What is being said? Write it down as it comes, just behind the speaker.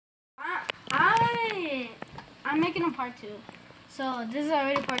I'm making a part 2. So this is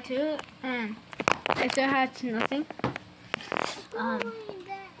already part 2, and I still had nothing. I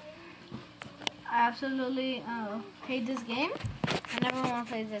absolutely hate this game. I never want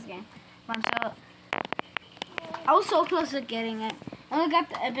to play this game. But I was so close to getting it. I only got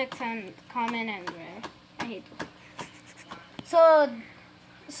the epic and common and rare. I hate this. So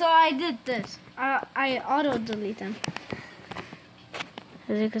I did this. I auto delete them.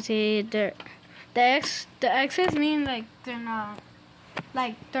 As you can see, the X's mean like they're not,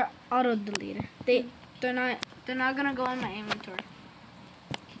 like they're auto deleted. They're not gonna go in my inventory.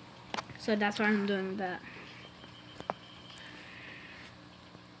 So that's why I'm doing that.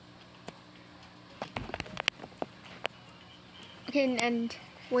 Okay, and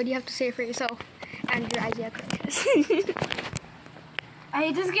what do you have to say for yourself and your idea characters? I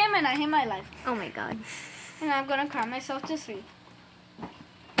hate this game and I hate my life. Oh my god. And I'm gonna cry myself to sleep.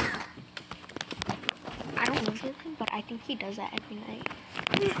 I don't live with him, but I think he does that every night.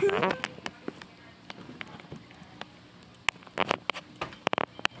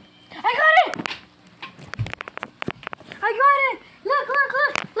 I got it! I got it! Look!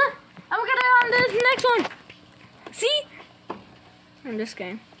 I'm gonna get on this next one. See? I'm just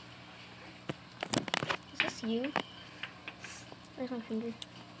kidding. Is this you? Where's my finger?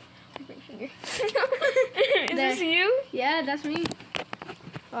 Where's my finger? Is this you? Yeah, that's me.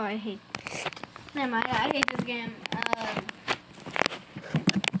 Oh, I hate. Never mind. I hate this game.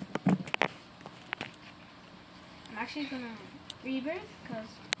 I'm actually gonna rebirth because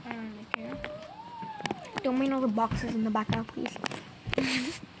I don't really care. Don't mind all the boxes in the background, please.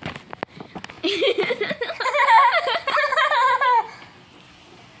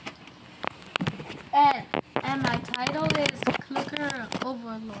 And my title is Clicker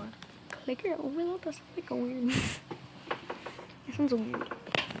Overlord. Clicker Overlord? That sounds like a weird. That sounds weird.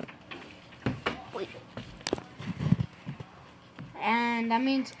 Wait. And that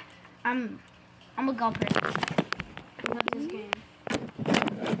means I'm a god person. I love this game. I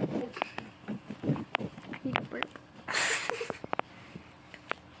need a burp.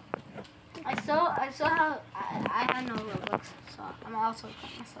 I saw how I had no Robux, so I'm also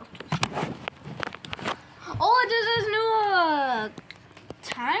cut myself too. Oh, there's this new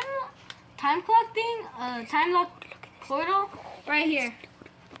time clock thing, time lock portal right here.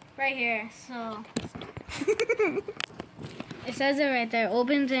 So it says it right there.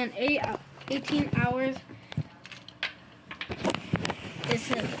 Opens in 18 hours. It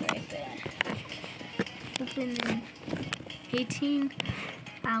says it right there. Open in 18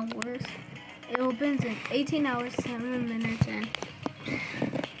 hours. It opens in 18 hours, 7 minutes,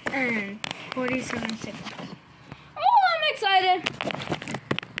 and 47 seconds. Oh, I'm excited!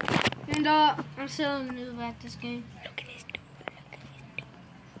 And I'm so new at this game. Look at this dude.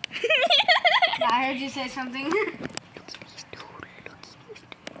 Yeah, I heard you say something.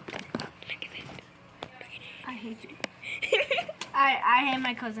 I hate you. I hate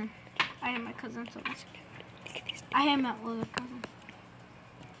my cousin. I hate my cousin so much. I hate my older cousin.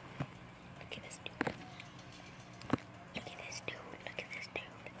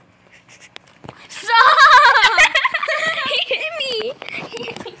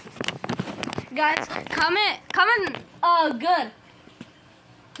 Guys, comment, good.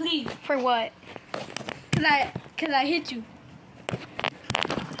 Please. For what? Cause I hit you.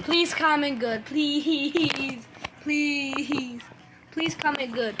 Please comment good. Please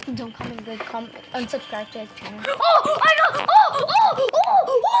comment good. Don't comment good. Comment. Unsubscribe to his channel. Oh, I got.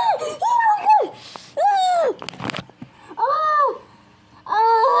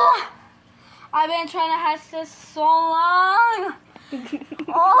 Oh. I've been trying to hatch this so long.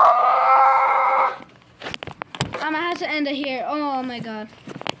 Oh! I'm gonna have to end it here. Oh my god.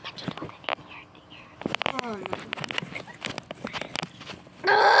 Oh my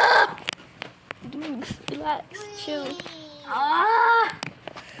god. Dude, relax, chill. I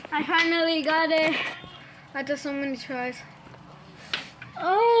finally got it. After so many tries.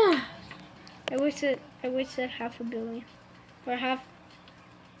 Oh, I wish it half a billion or half.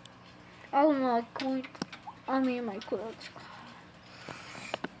 All my coins. I mean my clothes.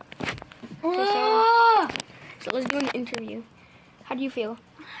 So let's do an interview. How do you feel?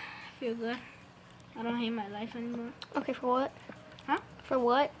 I feel good. I don't hate my life anymore. Okay, for what? Huh? For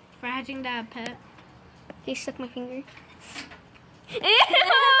what? For hatching that pet. He stuck my finger.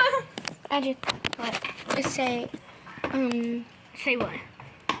 Andrew, what? Just say, Say what?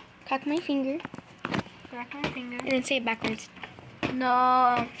 crack my finger. Crack my finger. And then say it backwards.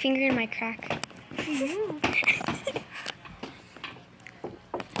 No. Finger in my crack. I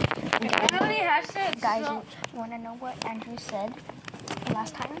already hatched it. Guys, So. you want to know what Andrew said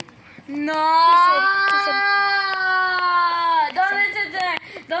last time? No. He said,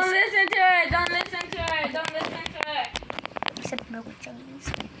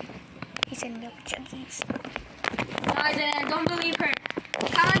 sending up Chuggies. No, I didn't. Don't believe her.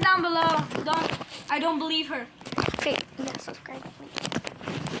 Comment down below. I don't believe her. Okay, yeah, subscribe.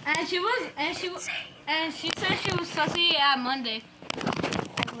 And she said she was sussy at Monday.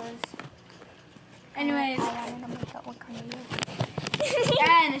 I was. Anyways. I wanted to make up with Camila.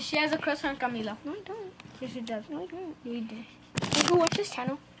 And she has a crush on Camila. No, I don't. Yes, she does. No, I don't. You do. Who watches this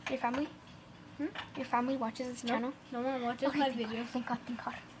channel? Your family? Hmm? Your family watches this channel? No one watches my videos. Thank God, thank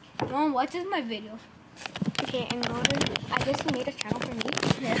God. No one watches my videos. Okay, and go to, I guess you made a channel for me.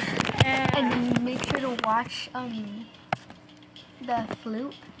 Yeah. And make sure to watch the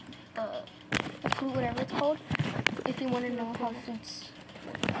flute, whatever it's called, if you want to know how flutes.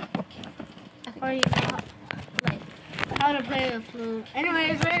 Or you know, like how to play the flute.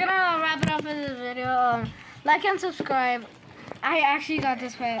 Anyways, we're gonna wrap it up in this video. Like and subscribe. I actually got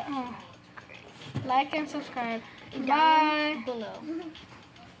this right. Like and subscribe. Bye. Below.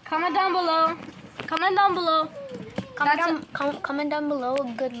 Comment down below. Comment down below. Comment down below.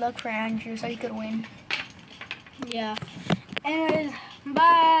 Good luck for Andrew so he could win. Yeah. Anyways,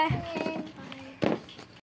 bye.